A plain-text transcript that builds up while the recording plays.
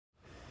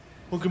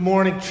Well, good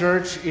morning,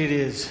 church. It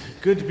is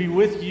good to be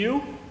with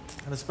you,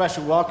 and a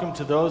special welcome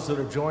to those that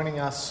are joining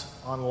us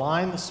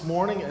online this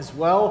morning, as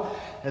well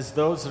as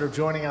those that are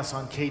joining us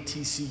on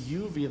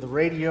KTCU via the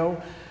radio,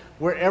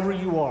 wherever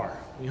you are.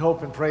 We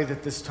hope and pray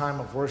that this time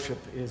of worship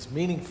is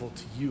meaningful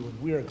to you,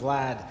 and we are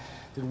glad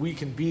that we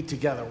can be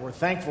together. We're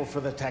thankful for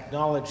the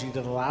technology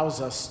that allows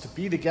us to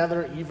be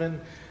together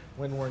even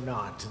when we're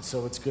not, and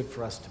so it's good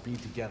for us to be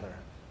together.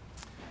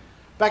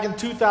 Back in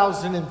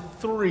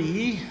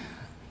 2003,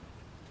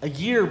 a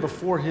year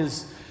before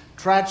his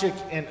tragic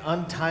and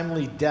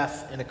untimely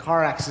death in a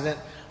car accident,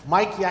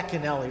 Mike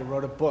Yaconelli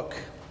wrote a book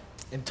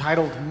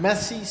entitled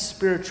Messy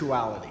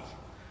Spirituality: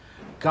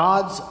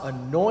 God's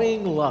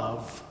Annoying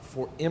Love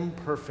for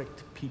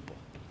Imperfect People.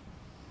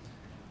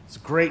 It's a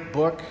great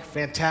book,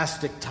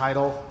 fantastic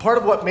title. Part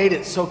of what made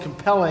it so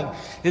compelling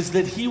is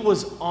that he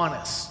was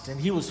honest and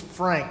he was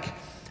frank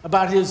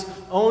about his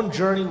own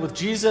journey with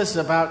Jesus,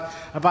 about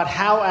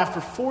how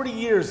after 40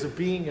 years of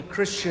being a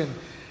Christian,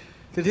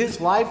 that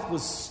his life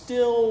was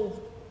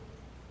still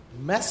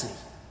messy.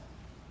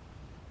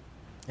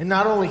 And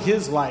not only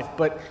his life,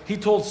 but he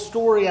told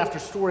story after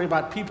story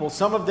about people,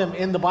 some of them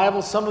in the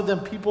Bible, some of them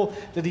people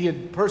that he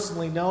had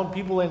personally known,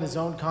 people in his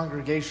own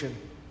congregation,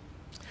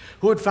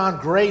 who had found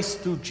grace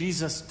through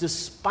Jesus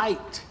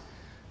despite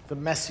the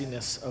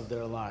messiness of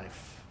their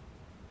life.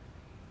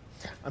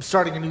 I'm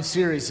starting a new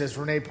series, as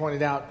Renee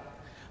pointed out,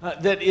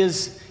 that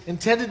is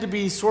intended to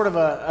be sort of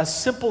a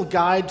simple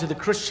guide to the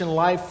Christian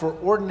life for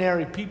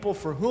ordinary people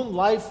for whom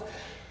life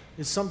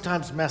is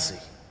sometimes messy.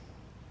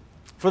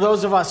 For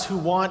those of us who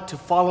want to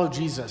follow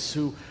Jesus,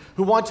 who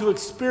want to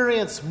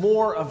experience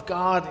more of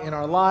God in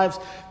our lives,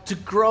 to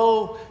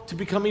grow, to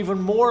become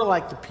even more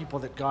like the people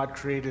that God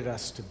created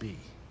us to be.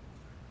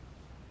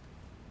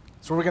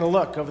 So we're going to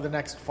look over the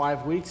next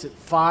 5 weeks at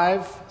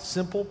 5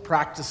 simple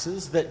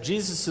practices that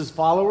Jesus'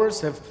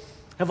 followers have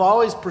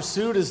always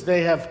pursued as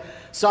they have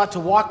sought to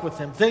walk with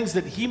him, things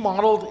that he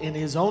modeled in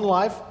his own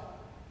life.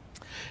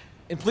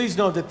 And please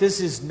know that this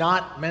is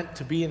not meant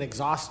to be an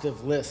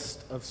exhaustive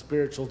list of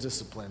spiritual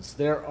disciplines.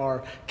 There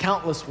are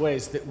countless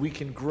ways that we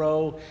can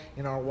grow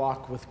in our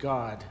walk with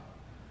God.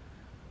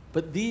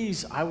 But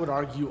these, I would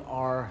argue,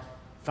 are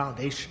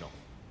foundational.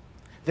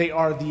 They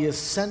are the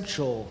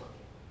essential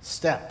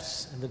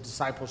steps in the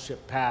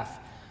discipleship path,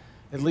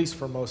 at least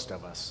for most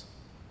of us.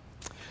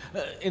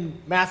 In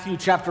Matthew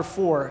chapter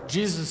 4,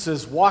 Jesus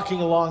is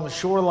walking along the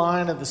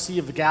shoreline of the Sea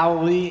of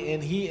Galilee,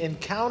 and he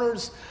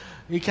encounters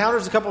a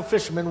couple of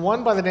fishermen,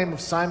 one by the name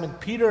of Simon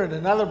Peter and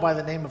another by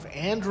the name of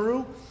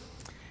Andrew.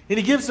 And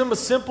he gives them a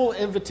simple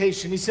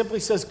invitation. He simply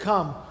says,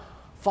 "Come,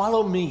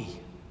 follow me."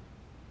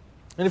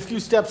 And a few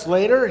steps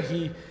later,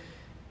 he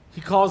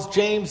calls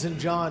James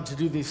and John to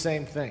do the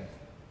same thing.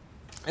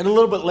 And a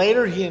little bit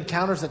later, he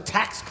encounters a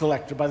tax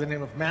collector by the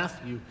name of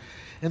Matthew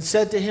and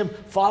said to him,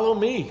 "Follow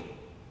me."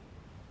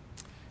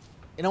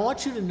 And I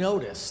want you to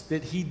notice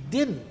that he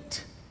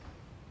didn't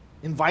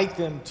invite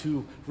them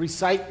to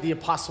recite the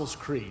Apostles'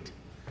 Creed.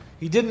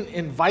 He didn't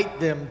invite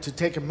them to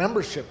take a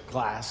membership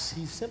class.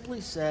 He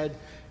simply said,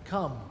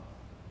 "Come,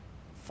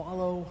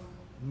 follow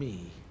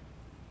me."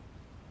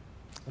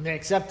 And they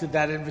accepted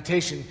that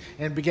invitation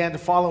and began to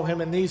follow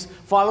him. And these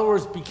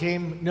followers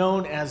became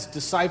known as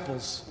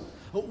disciples.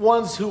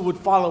 Ones who would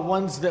follow,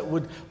 ones that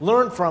would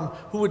learn from,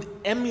 who would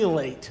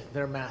emulate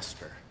their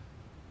master.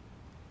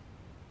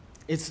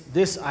 It's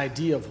this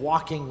idea of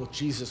walking with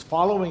Jesus,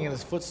 following in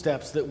his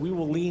footsteps, that we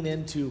will lean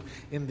into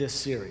in this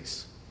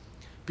series.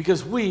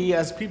 Because we,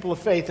 as people of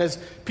faith, as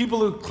people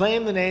who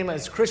claim the name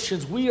as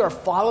Christians, we are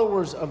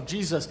followers of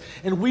Jesus,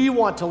 and we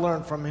want to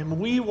learn from him.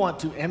 We want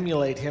to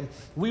emulate him.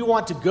 We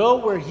want to go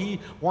where he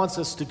wants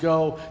us to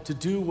go, to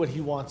do what he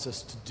wants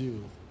us to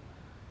do,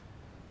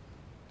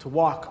 to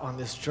walk on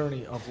this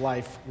journey of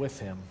life with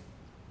him.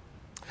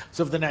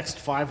 So for the next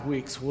 5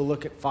 weeks, we'll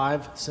look at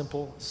 5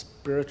 simple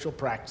spiritual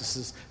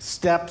practices,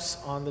 steps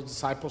on the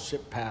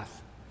discipleship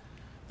path,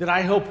 that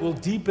I hope will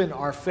deepen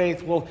our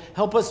faith, will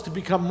help us to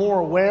become more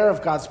aware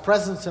of God's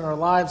presence in our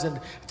lives,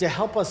 and to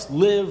help us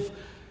live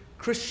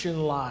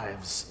Christian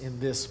lives in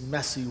this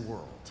messy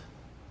world.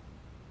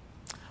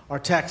 Our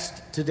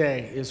text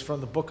today is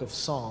from the book of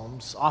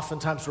Psalms,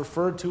 oftentimes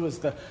referred to as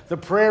the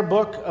prayer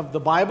book of the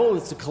Bible.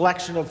 It's a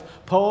collection of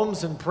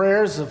poems and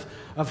prayers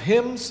of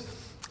hymns,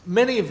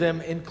 many of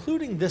them,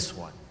 including this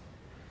one,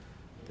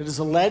 that is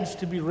alleged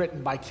to be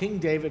written by King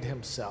David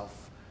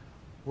himself,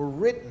 were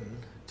written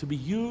to be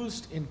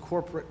used in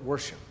corporate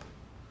worship.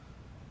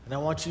 And I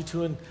want you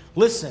to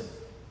listen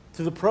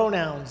to the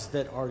pronouns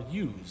that are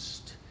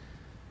used.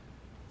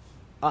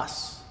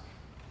 Us,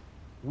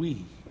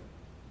 we,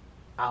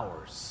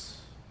 ours.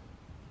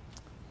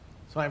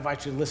 So I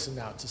invite you to listen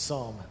now to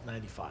Psalm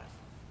 95.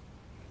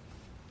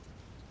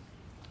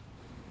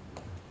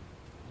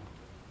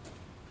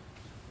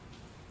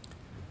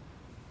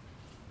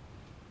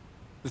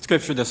 The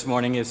scripture this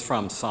morning is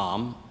from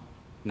Psalm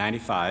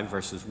 95,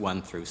 verses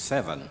 1 through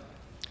 7.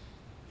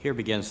 Here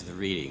begins the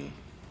reading.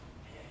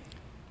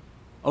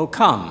 "O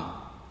come,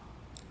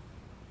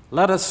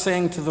 let us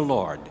sing to the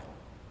Lord.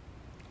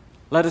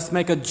 Let us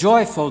make a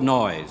joyful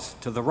noise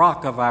to the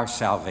rock of our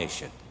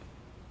salvation.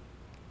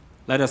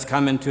 Let us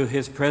come into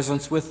his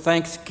presence with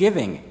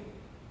thanksgiving.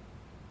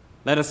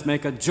 Let us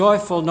make a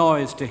joyful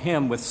noise to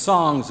him with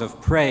songs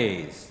of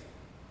praise.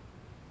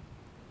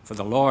 For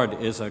the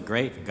Lord is a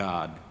great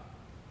God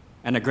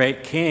and a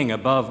great King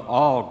above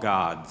all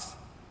gods.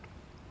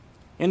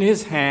 In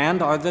his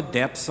hand are the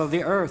depths of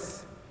the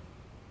earth.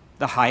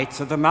 The heights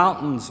of the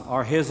mountains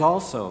are his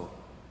also.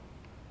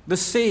 The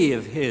sea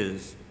is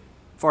his,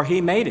 for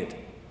he made it,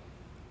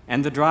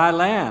 and the dry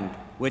land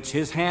which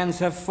his hands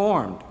have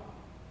formed.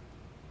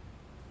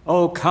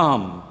 O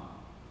come,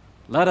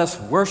 let us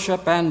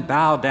worship and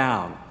bow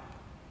down.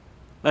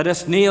 Let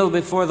us kneel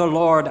before the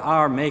Lord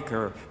our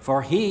Maker,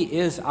 for he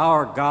is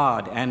our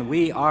God, and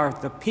we are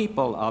the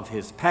people of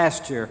his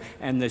pasture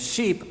and the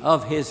sheep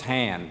of his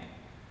hand.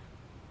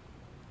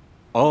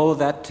 Oh,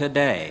 that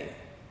today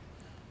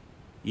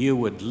you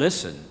would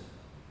listen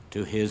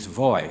to his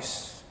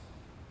voice.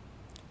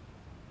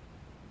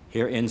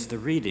 Here ends the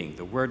reading,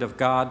 the word of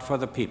God for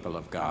the people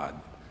of God.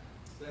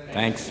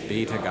 Thanks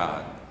be to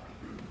God.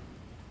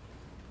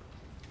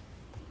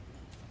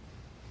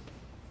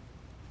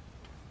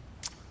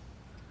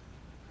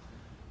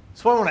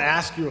 So I want to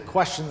ask you a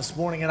question this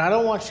morning, and I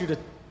don't want you to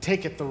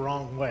take it the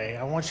wrong way.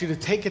 I want you to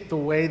take it the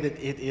way that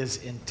it is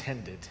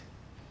intended.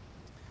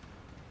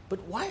 But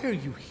why are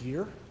you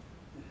here?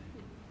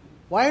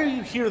 Why are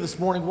you here this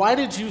morning? Why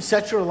did you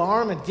set your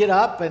alarm and get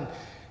up and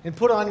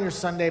put on your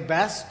Sunday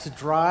best to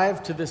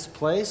drive to this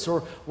place? Or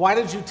why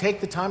did you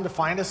take the time to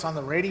find us on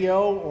the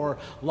radio or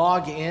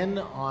log in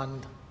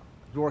on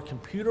your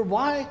computer?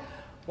 Why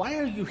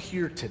are you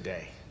here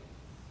today?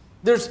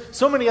 There's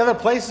so many other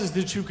places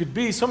that you could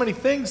be, so many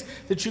things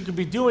that you could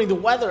be doing. The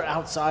weather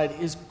outside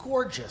is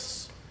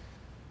gorgeous.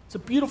 It's a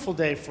beautiful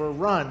day for a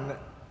run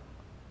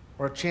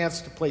or a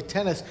chance to play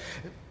tennis.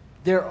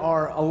 There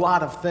are a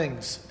lot of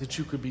things that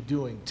you could be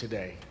doing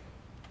today.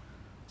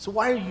 So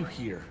why are you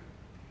here?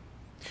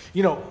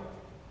 You know,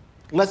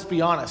 let's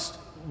be honest.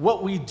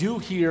 What we do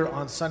here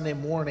on Sunday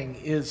morning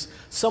is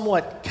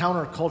somewhat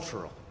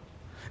countercultural.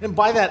 And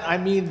by that, I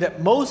mean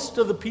that most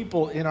of the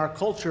people in our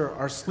culture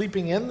are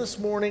sleeping in this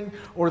morning,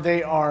 or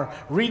they are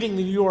reading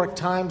the New York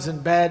Times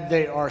in bed,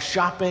 they are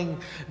shopping,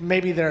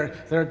 maybe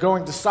they're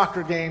going to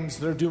soccer games,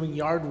 they're doing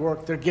yard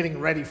work, they're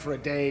getting ready for a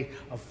day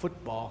of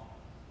football.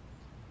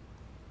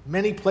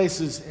 Many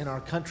places in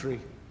our country,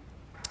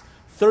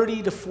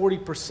 30 to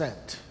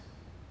 40%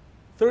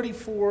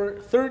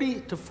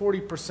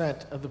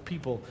 of the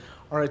people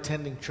are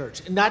attending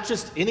church. And not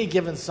just any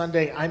given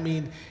Sunday, I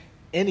mean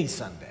any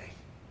Sunday.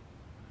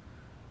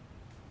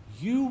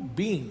 You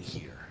being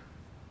here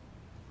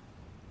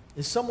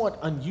is somewhat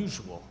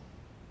unusual.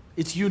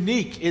 It's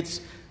unique.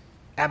 It's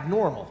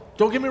abnormal.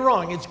 Don't get me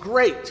wrong, it's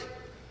great.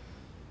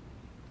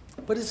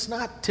 But it's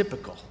not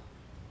typical.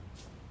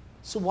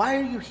 So why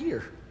are you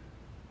here?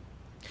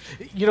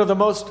 You know, the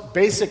most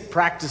basic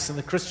practice in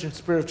the Christian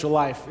spiritual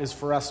life is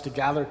for us to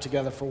gather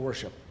together for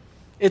worship.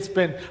 It's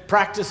been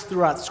practiced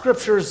throughout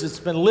scriptures.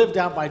 It's been lived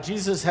out by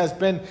Jesus, has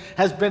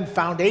been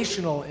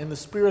foundational in the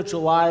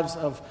spiritual lives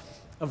of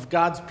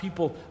God's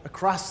people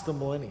across the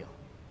millennium.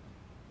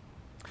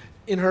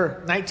 In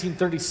her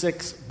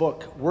 1936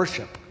 book,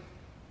 Worship,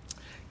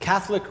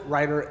 Catholic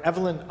writer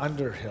Evelyn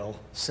Underhill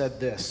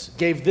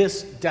gave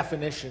this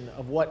definition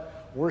of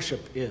what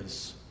worship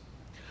is.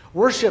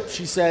 Worship,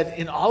 she said,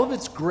 in all of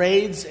its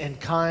grades and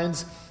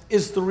kinds,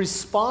 is the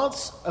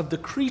response of the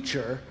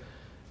creature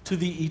to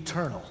the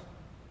eternal.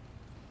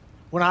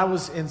 When I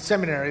was in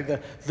seminary,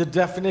 the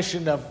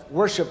definition of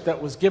worship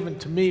that was given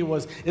to me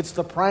was it's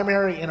the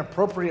primary and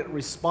appropriate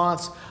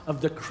response of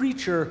the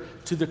creature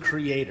to the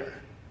Creator.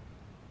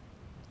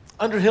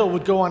 Underhill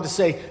would go on to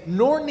say,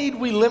 nor need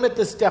we limit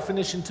this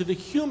definition to the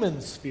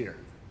human sphere.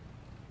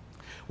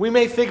 We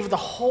may think of the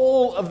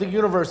whole of the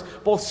universe,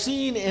 both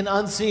seen and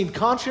unseen,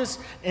 conscious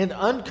and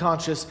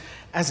unconscious,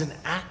 as an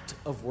act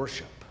of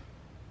worship.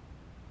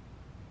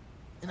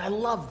 And I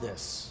love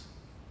this.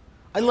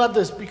 I love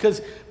this because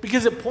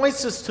it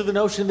points us to the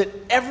notion that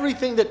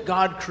everything that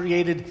God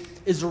created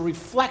is a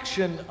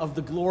reflection of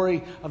the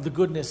glory, of the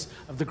goodness,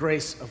 of the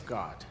grace of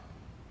God.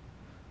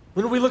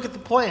 When we look at the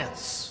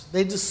plants,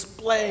 they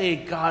display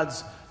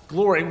God's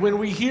glory. When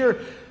we hear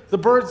the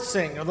birds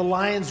sing or the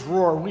lions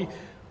roar,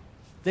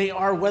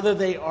 whether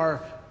they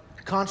are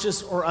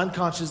conscious or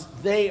unconscious,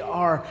 they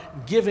are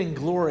giving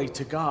glory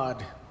to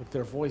God with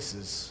their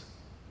voices.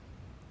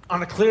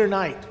 On a clear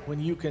night,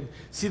 when you can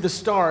see the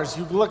stars,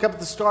 you look up at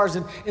the stars,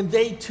 and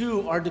they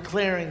too are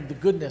declaring the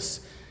goodness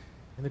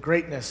and the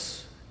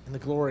greatness and the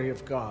glory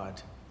of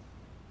God.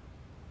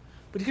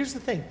 But here's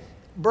the thing.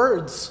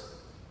 Birds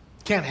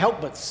can't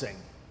help but sing.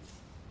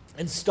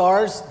 And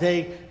stars,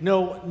 they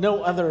know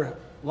no other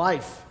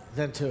life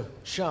than to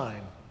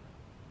shine.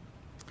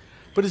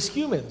 But as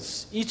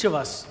humans, each of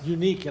us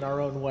unique in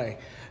our own way,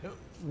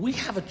 we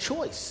have a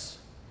choice.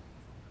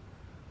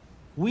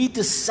 We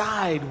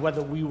decide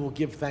whether we will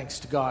give thanks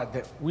to God,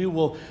 that we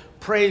will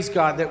praise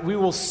God, that we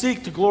will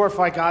seek to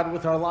glorify God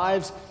with our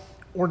lives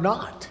or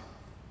not.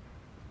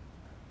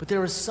 But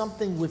there is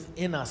something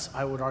within us,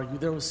 I would argue,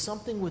 there was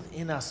something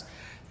within us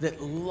that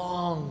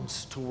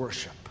longs to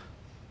worship,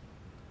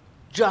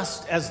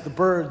 just as the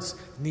birds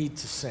need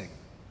to sing.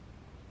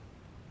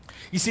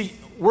 You see,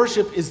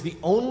 worship is the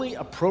only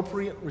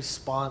appropriate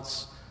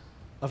response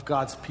of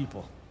God's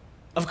people,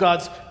 of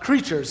God's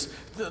creatures.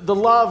 The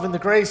love and the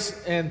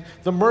grace and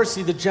the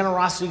mercy, the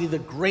generosity, the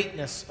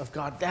greatness of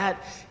God,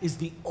 that is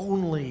the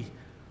only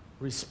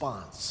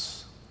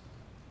response.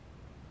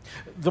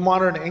 The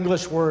modern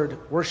English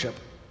word worship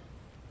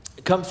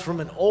comes from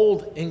an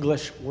old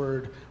English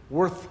word,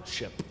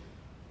 worthship,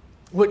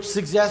 which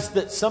suggests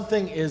that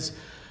something is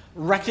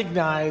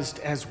recognized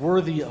as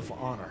worthy of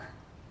honor.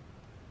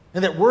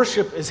 And that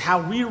worship is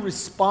how we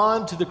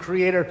respond to the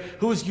Creator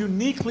who is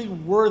uniquely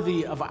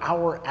worthy of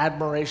our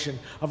admiration,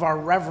 of our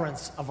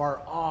reverence, of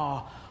our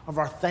awe, of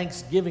our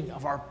thanksgiving,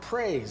 of our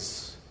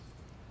praise.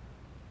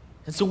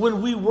 And so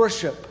when we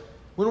worship,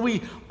 when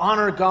we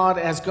honor God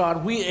as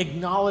God, we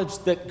acknowledge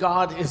that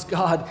God is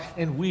God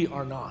and we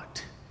are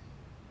not,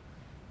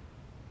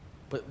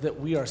 but that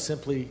we are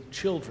simply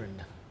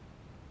children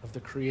of the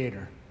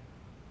Creator.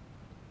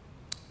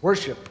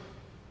 Worship,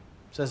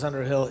 says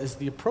Underhill, is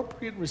the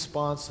appropriate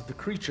response of the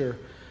creature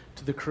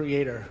to the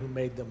Creator who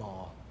made them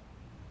all.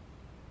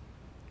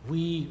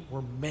 We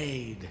were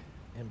made,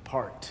 in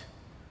part,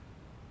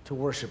 to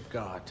worship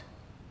God.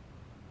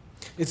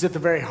 It's at the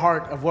very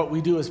heart of what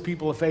we do as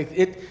people of faith.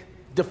 It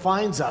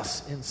defines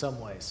us in some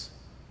ways.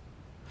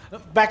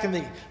 Back in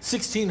the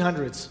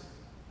 1600s,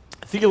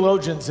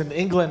 theologians in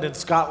England and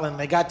Scotland,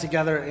 they got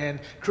together and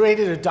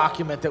created a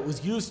document that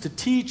was used to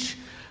teach,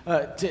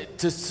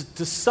 to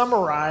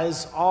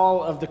summarize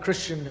all of the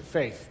Christian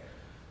faith.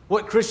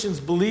 What Christians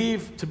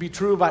believe to be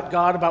true about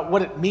God, about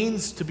what it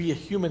means to be a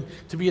human,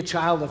 to be a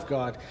child of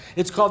God.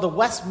 It's called the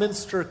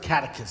Westminster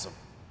Catechism.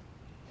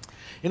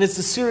 And it's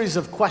a series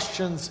of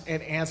questions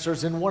and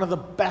answers, and one of the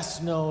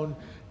best known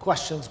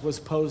questions was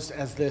posed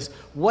as this: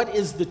 what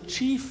is the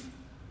chief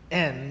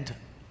end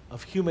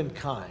of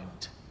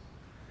humankind?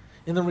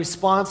 And the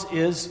response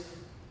is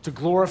to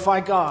glorify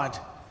God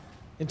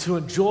and to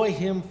enjoy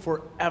Him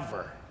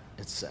forever,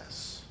 it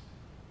says.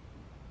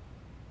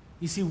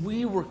 You see,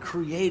 we were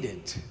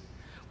created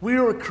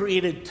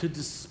to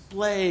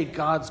display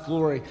God's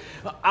glory.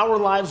 Our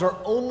lives are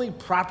only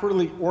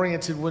properly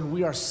oriented when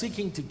we are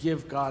seeking to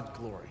give God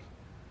glory,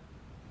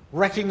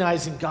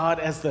 recognizing God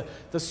as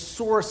the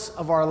source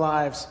of our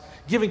lives,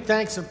 giving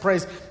thanks and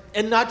praise,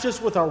 and not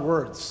just with our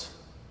words,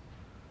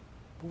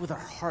 but with our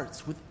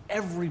hearts, with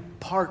every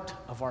part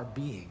of our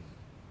being.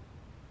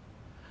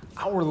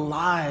 Our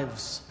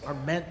lives are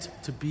meant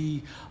to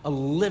be a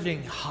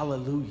living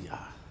hallelujah.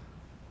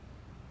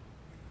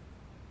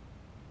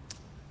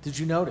 Did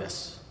you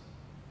notice?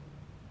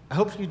 I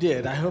hope you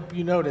did. I hope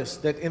you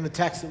noticed that in the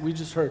text that we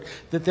just heard,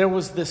 that there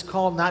was this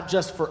call not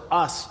just for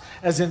us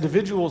as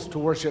individuals to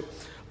worship,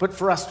 but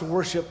for us to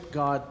worship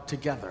God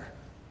together.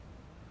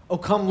 Oh,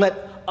 come, let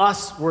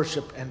us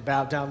worship and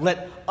bow down.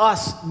 Let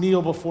us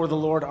kneel before the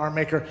Lord our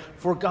Maker,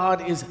 for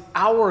God is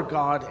our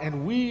God,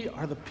 and we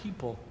are the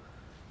people.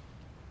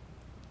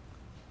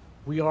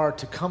 We are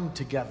to come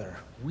together,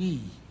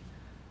 we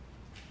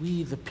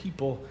the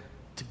people,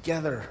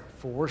 together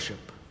for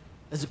worship,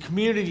 as a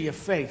community of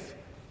faith.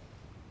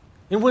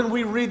 And when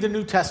we read the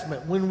New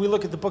Testament, when we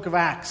look at the book of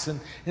Acts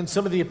and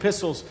some of the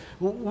epistles,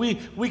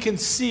 we can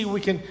see,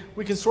 we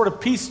can sort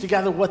of piece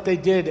together what they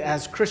did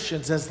as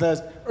Christians, as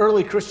the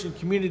early Christian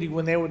community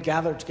when they would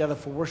gather together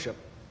for worship.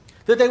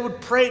 That they would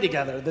pray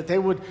together, that they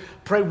would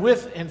pray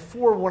with and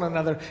for one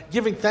another,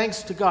 giving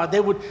thanks to God. They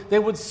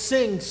would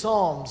sing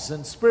psalms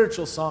and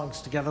spiritual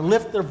songs together,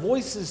 lift their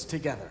voices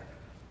together.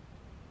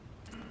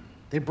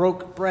 They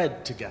broke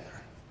bread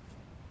together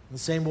in the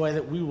same way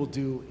that we will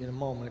do in a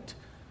moment.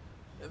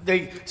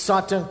 They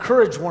sought to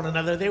encourage one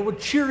another. They would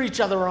cheer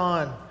each other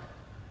on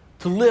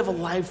to live a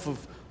life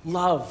of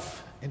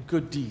love and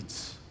good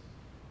deeds.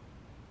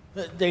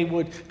 They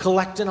would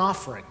collect an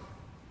offering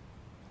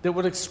that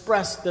would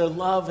express their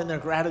love and their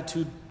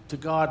gratitude to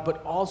God,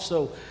 but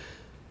also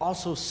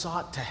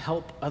sought to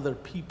help other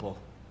people.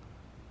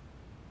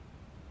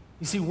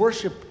 You see,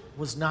 worship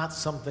was not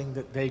something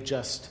that they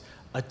just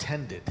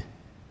attended.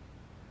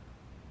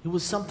 It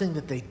was something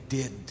that they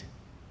did.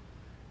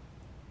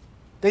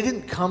 They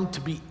didn't come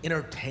to be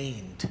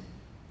entertained,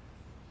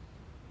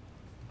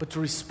 but to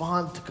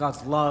respond to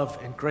God's love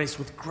and grace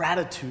with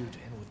gratitude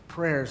and with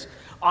prayers,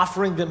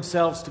 offering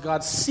themselves to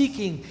God,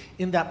 seeking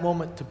in that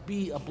moment to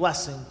be a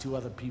blessing to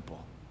other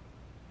people.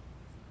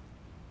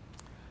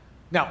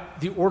 Now,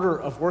 the order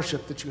of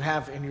worship that you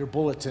have in your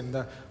bulletin,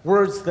 the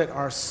words that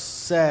are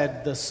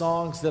said, the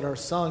songs that are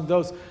sung,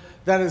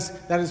 that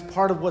is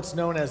part of what's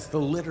known as the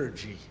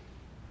liturgy.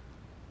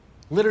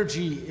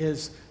 Liturgy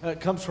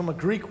comes from a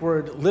Greek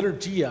word,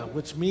 liturgia,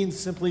 which means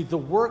simply the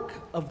work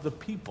of the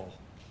people.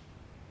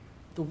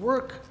 The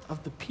work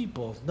of the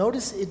people.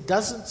 Notice it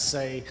doesn't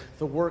say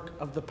the work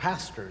of the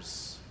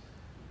pastors.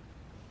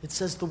 It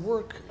says the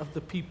work of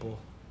the people.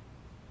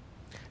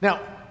 Now,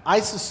 I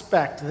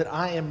suspect that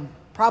I am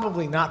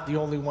probably not the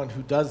only one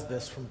who does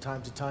this from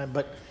time to time,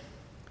 but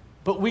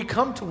But we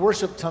come to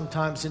worship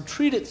sometimes and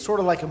treat it sort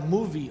of like a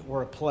movie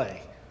or a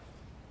play.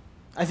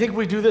 I think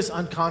we do this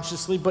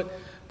unconsciously, but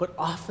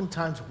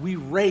oftentimes we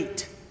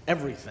rate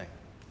everything.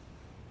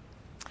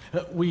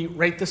 We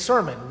rate the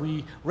sermon,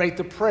 we rate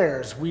the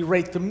prayers, we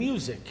rate the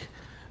music.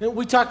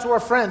 We talk to our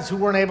friends who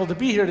weren't able to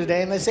be here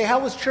today, and they say, "How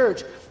was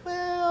church?"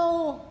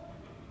 Well,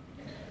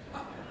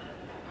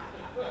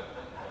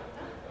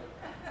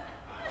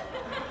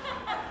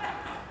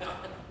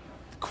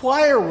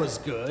 choir was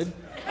good.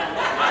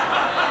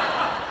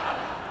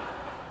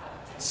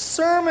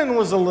 Sermon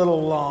was a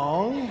little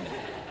long.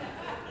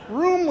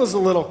 Room was a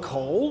little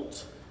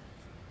cold.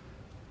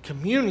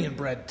 Communion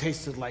bread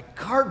tasted like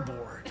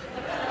cardboard.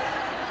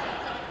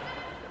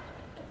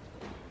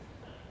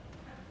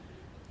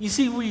 You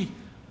see, we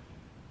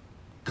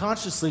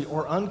consciously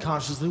or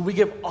unconsciously, we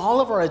give all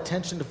of our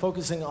attention to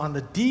focusing on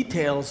the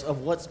details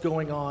of what's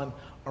going on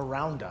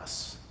around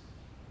us.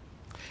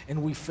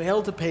 And we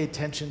fail to pay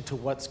attention to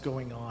what's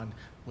going on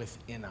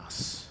within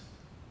us,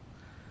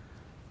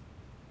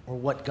 or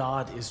what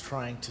God is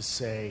trying to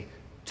say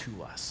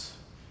to us.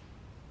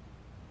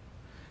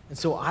 And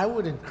so I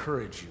would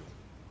encourage you,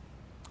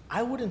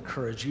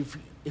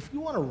 if you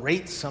want to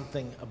rate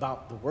something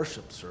about the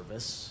worship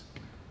service,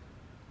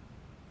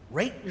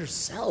 rate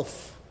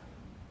yourself.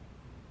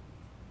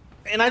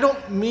 And I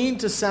don't mean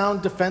to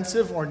sound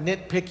defensive or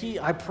nitpicky,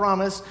 I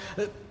promise.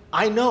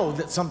 I know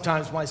that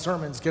sometimes my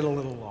sermons get a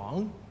little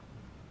long.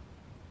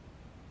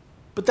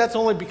 But that's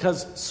only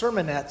because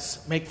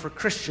sermonettes make for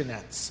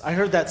Christianettes. I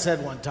heard that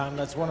said one time.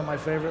 That's one of my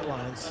favorite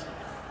lines.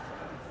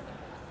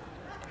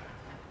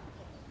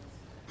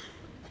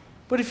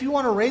 But if you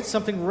want to rate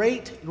something,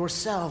 rate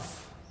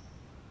yourself.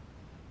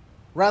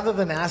 Rather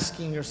than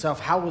asking yourself,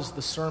 how was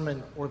the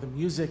sermon or the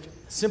music,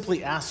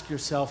 simply ask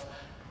yourself,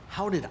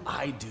 how did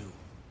I do?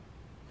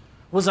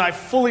 Was I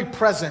fully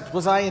present?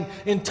 Was I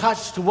in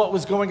touch to what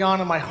was going on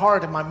in my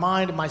heart and my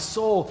mind and my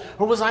soul?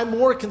 Or was I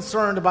more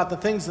concerned about the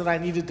things that I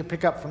needed to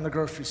pick up from the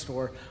grocery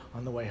store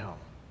on the way home?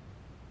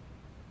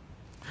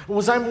 Or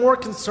was I more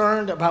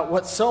concerned about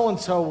what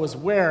so-and-so was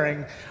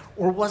wearing?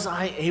 Or was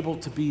I able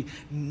to be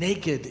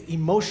naked,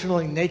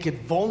 emotionally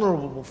naked,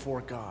 vulnerable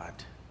before God?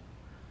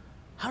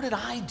 How did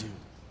I do?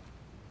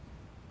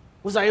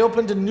 Was I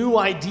open to new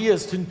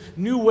ideas, to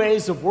new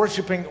ways of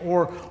worshiping,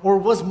 or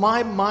was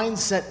my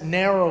mindset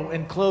narrow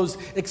and closed,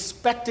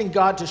 expecting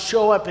God to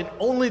show up in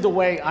only the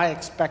way I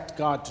expect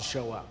God to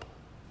show up?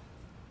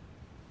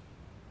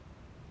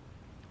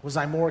 Was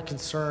I more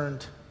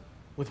concerned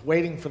with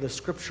waiting for the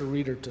scripture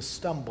reader to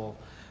stumble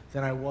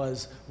than I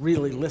was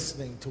really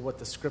listening to what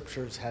the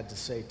scriptures had to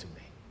say to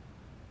me?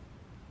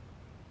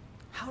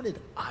 How did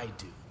I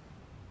do?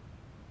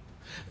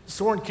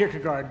 Soren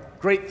Kierkegaard,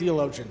 great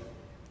theologian,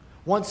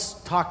 once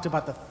talked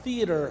about the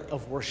theater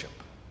of worship.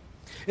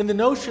 And the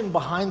notion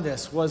behind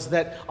this was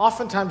that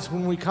oftentimes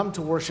when we come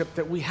to worship,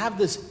 that we have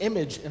this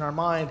image in our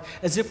mind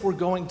as if we're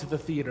going to the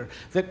theater,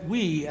 that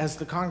we, as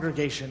the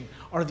congregation,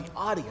 are the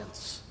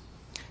audience.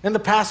 And the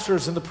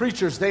pastors and the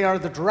preachers, they are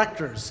the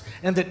directors.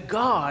 And that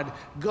God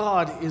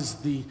is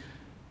the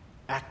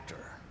actor.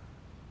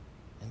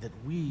 And that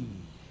we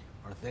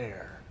are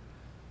there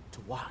to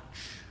watch.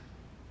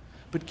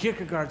 But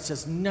Kierkegaard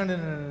says,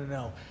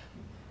 no.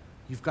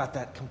 You've got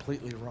that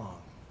completely wrong.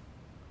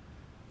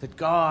 That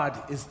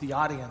God is the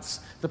audience.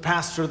 The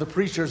pastor, the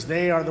preachers,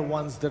 they are the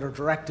ones that are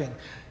directing.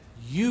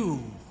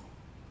 You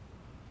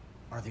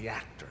are the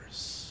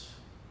actors.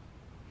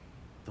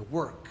 The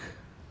work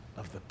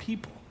of the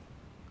people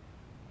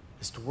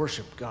is to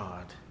worship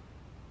God.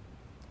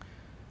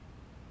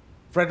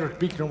 Frederick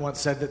Buechner once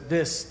said that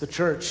the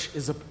church,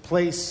 is a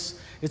place,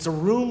 it's a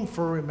room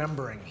for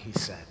remembering, he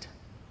said.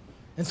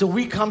 And so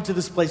we come to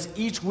this place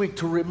each week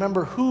to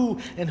remember who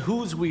and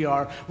whose we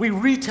are. We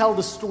retell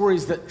the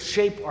stories that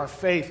shape our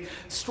faith,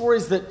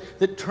 stories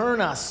that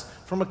turn us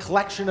from a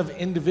collection of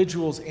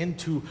individuals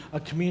into a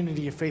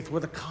community of faith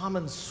with a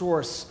common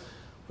source,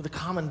 with a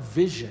common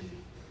vision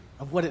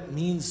of what it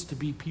means to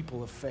be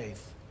people of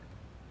faith.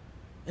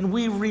 And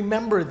we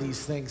remember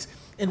these things.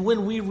 And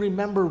when we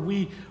remember,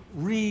 we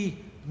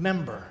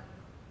remember.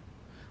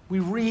 We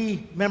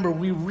remember,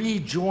 we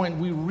rejoin,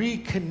 we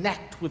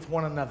reconnect with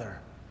one another.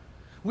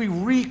 We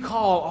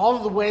recall all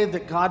of the way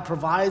that God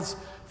provides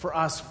for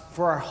us,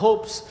 for our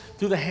hopes,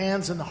 through the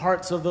hands and the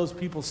hearts of those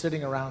people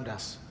sitting around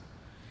us.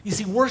 You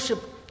see,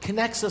 worship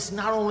connects us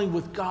not only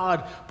with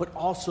God, but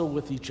also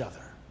with each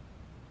other.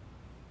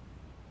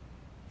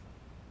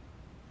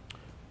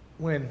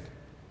 When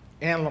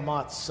Anne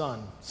Lamott's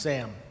son,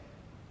 Sam,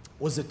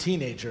 was a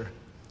teenager,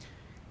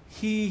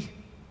 he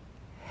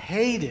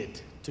hated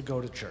to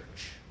go to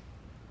church.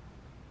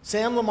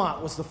 Sam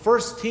Lamott was the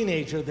first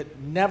teenager that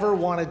never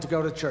wanted to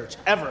go to church,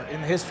 ever in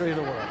the history of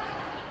the world.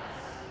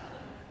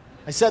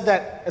 I said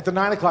that at the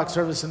 9 o'clock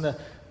service, and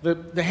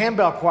the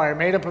handbell choir,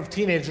 made up of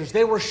teenagers,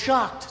 they were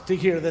shocked to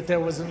hear that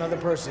there was another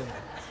person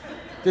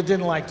that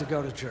didn't like to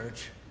go to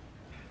church.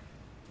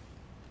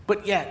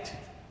 But yet,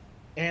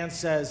 Anne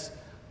says,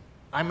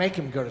 I make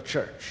him go to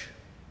church.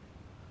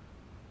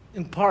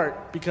 In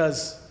part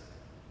because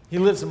He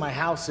lives in my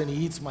house and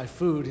he eats my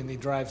food and he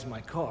drives my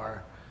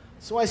car.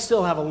 So I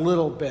still have a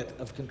little bit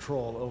of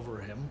control over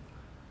him.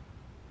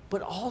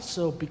 But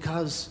also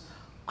because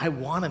I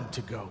want him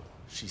to go,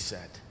 she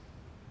said.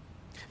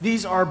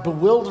 These are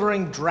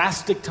bewildering,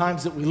 drastic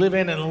times that we live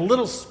in, and a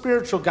little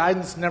spiritual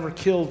guidance never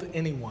killed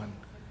anyone.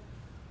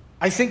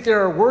 I think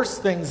there are worse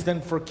things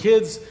than for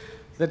kids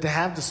than to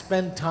have to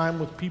spend time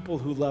with people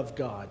who love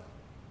God.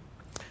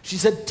 She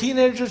said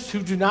teenagers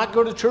who do not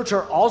go to church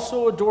are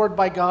also adored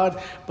by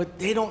God, but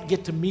they don't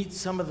get to meet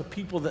some of the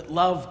people that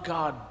love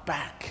God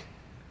back.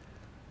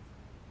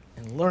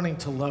 And learning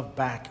to love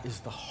back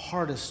is the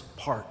hardest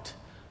part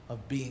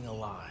of being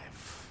alive.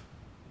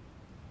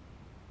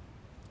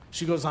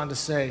 She goes on to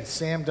say,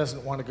 Sam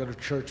doesn't want to go to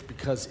church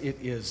because it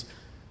is,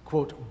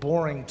 quote,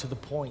 boring to the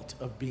point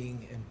of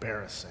being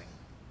embarrassing.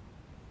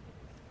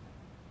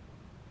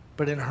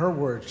 But in her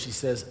words, she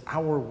says,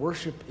 our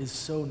worship is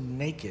so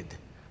naked.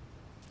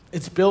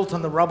 It's built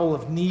on the rubble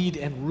of need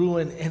and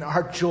ruin, and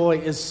our joy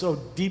is so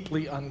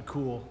deeply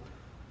uncool.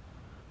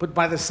 But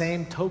by the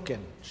same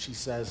token, she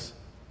says,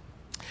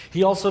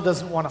 he also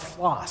doesn't want to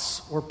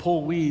floss or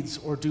pull weeds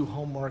or do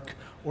homework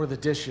or the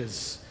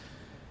dishes.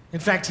 In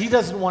fact, he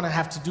doesn't want to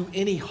have to do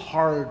any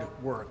hard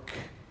work,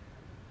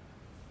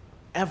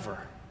 ever.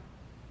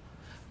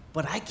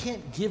 But I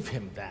can't give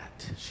him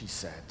that, she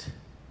said,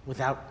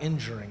 without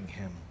injuring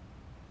him.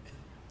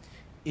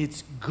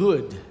 It's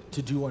good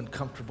to do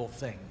uncomfortable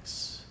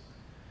things.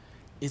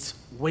 It's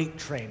weight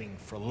training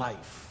for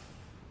life.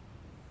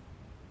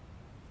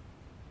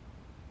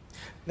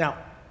 Now,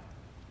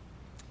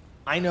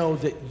 I know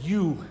that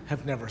you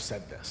have never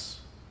said this,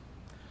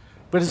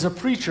 but as a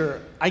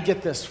preacher, I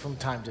get this from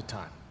time to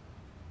time.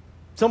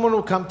 Someone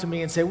will come to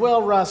me and say,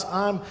 well, Russ,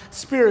 I'm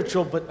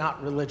spiritual but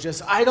not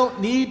religious. I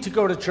don't need to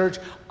go to church.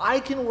 I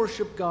can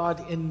worship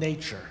God in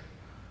nature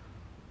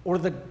or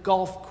the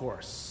golf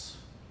course.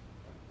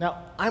 Now,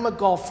 I'm a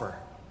golfer.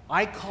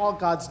 I call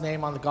God's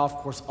name on the golf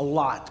course a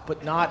lot,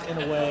 but not in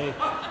a way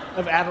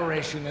of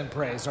adoration and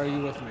praise. Are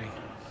you with me?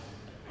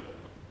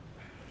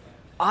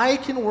 I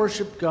can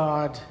worship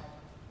God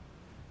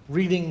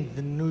reading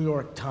the New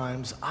York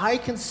Times. I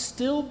can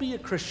still be a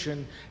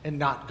Christian and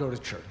not go to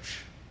church.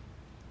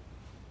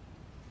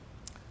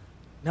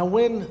 Now,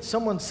 when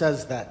someone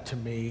says that to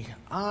me,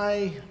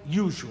 I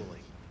usually,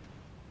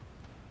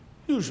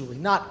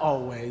 not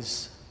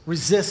always,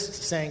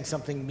 resist saying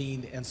something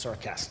mean and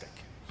sarcastic.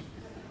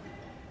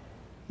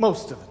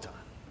 Most of the time.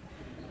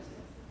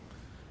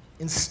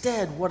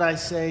 Instead, what I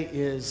say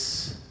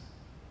is,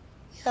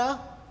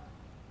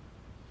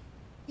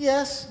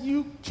 yes,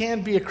 you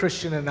can be a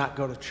Christian and not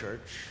go to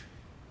church,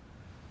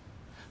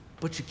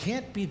 but you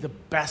can't be the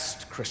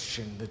best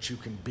Christian that you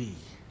can be.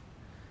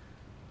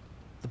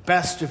 The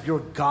best of your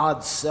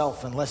God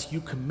self unless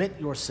you commit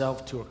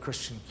yourself to a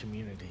Christian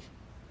community.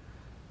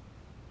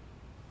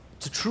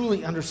 To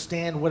truly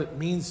understand what it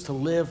means to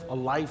live a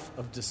life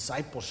of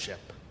discipleship.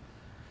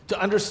 To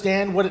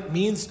understand what it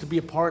means to be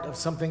a part of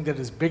something that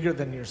is bigger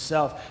than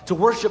yourself. To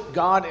worship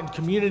God in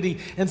community,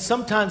 and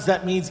sometimes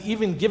that means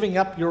even giving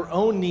up your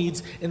own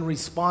needs in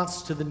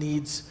response to the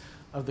needs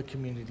of the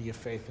community of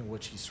faith in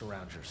which you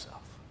surround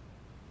yourself.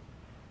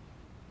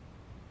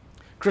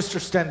 Krister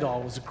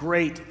Stendahl was a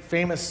great,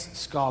 famous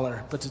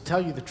scholar, but to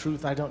tell you the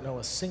truth, I don't know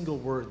a single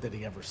word that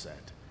he ever said.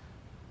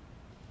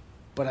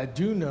 But I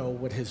do know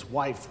what his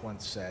wife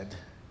once said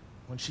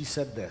when she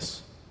said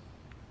this: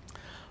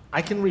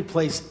 I can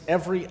replace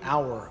every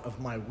hour of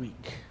my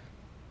week.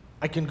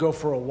 I can go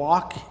for a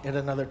walk at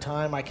another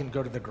time. I can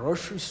go to the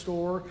grocery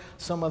store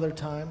some other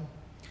time.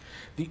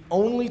 The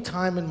only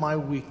time in my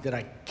week that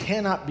I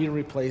cannot be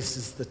replaced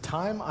is the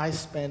time I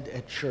spend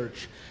at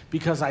church,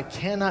 because I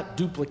cannot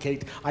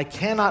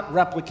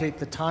replicate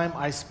the time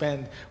I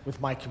spend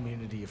with my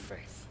community of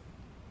faith.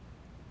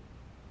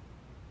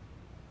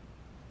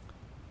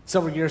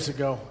 Several years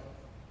ago,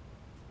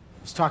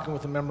 I was talking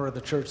with a member of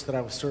the church that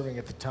I was serving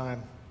at the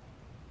time.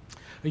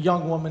 A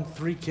young woman,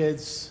 3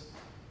 kids.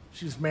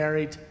 She was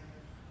married.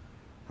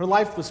 Her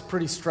life was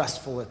pretty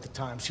stressful at the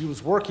time. She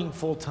was working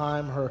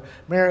full-time. Her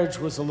marriage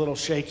was a little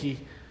shaky.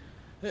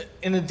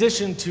 In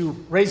addition to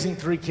raising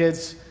 3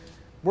 kids,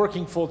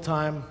 working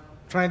full-time,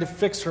 trying to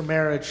fix her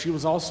marriage, she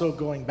was also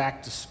going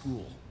back to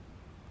school.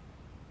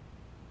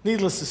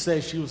 Needless to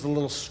say, she was a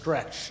little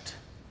stretched.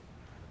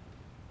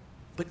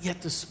 But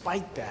yet,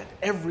 despite that,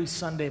 every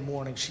Sunday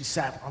morning, she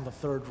sat on the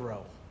 3rd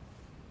row.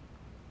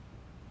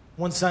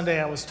 One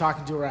Sunday, I was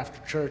talking to her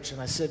after church,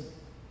 and I said,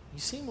 "You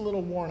seem a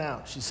little worn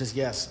out." She says,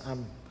 "Yes,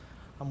 I'm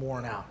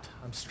worn out.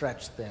 I'm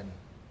stretched thin."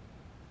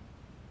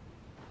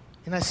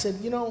 And I said,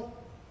 you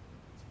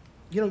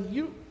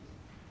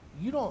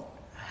don't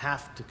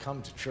have to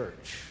come to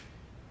church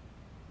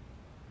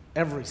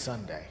every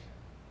Sunday.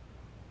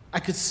 I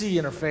could see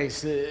in her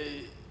face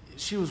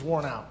she was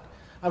worn out.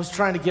 I was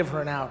trying to give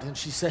her an out, and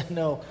she said,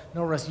 no,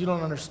 Russ, you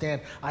don't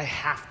understand. I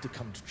have to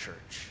come to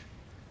church.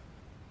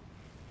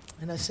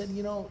 And I said,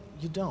 you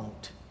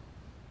don't.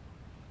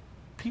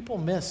 People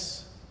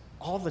miss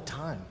all the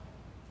time.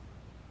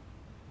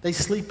 They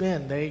sleep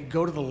in. They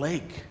go to the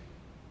lake.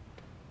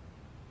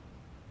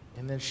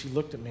 And then she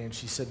looked at me and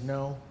she said,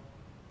 no,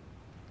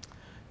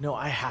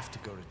 I have to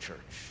go to church.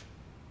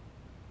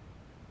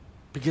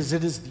 Because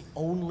it is the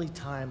only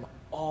time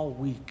all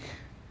week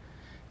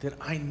that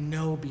I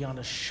know beyond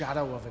a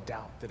shadow of a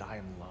doubt that I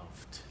am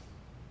loved.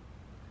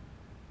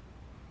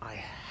 I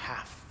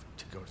have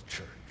to go to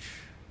church.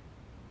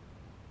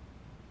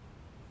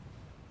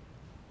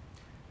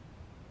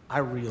 I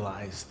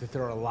realize that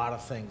there are a lot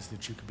of things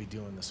that you could be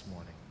doing this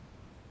morning.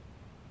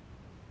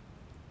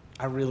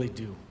 I really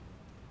do.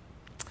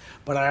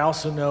 But I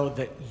also know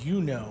that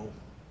you know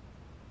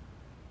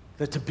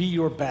that to be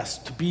your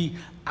best, to be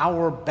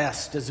our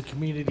best as a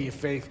community of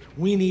faith,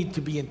 we need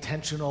to be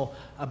intentional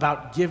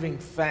about giving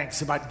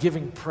thanks, about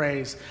giving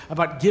praise,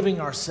 about giving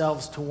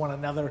ourselves to one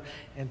another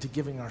and to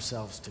giving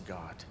ourselves to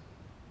God.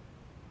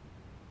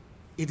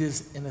 It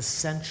is an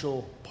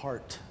essential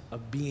part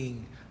of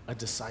being a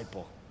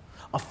disciple,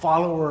 a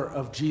follower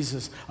of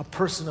Jesus, a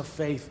person of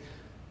faith.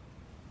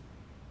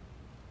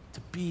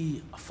 To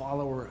be a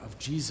follower of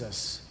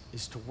Jesus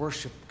is to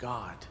worship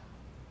God.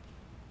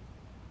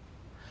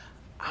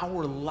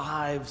 Our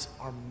lives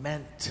are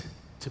meant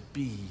to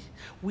be,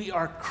 we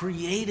are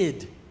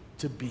created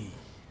to be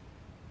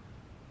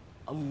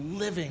a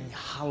living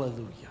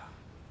hallelujah.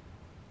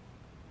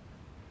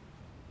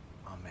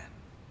 Amen.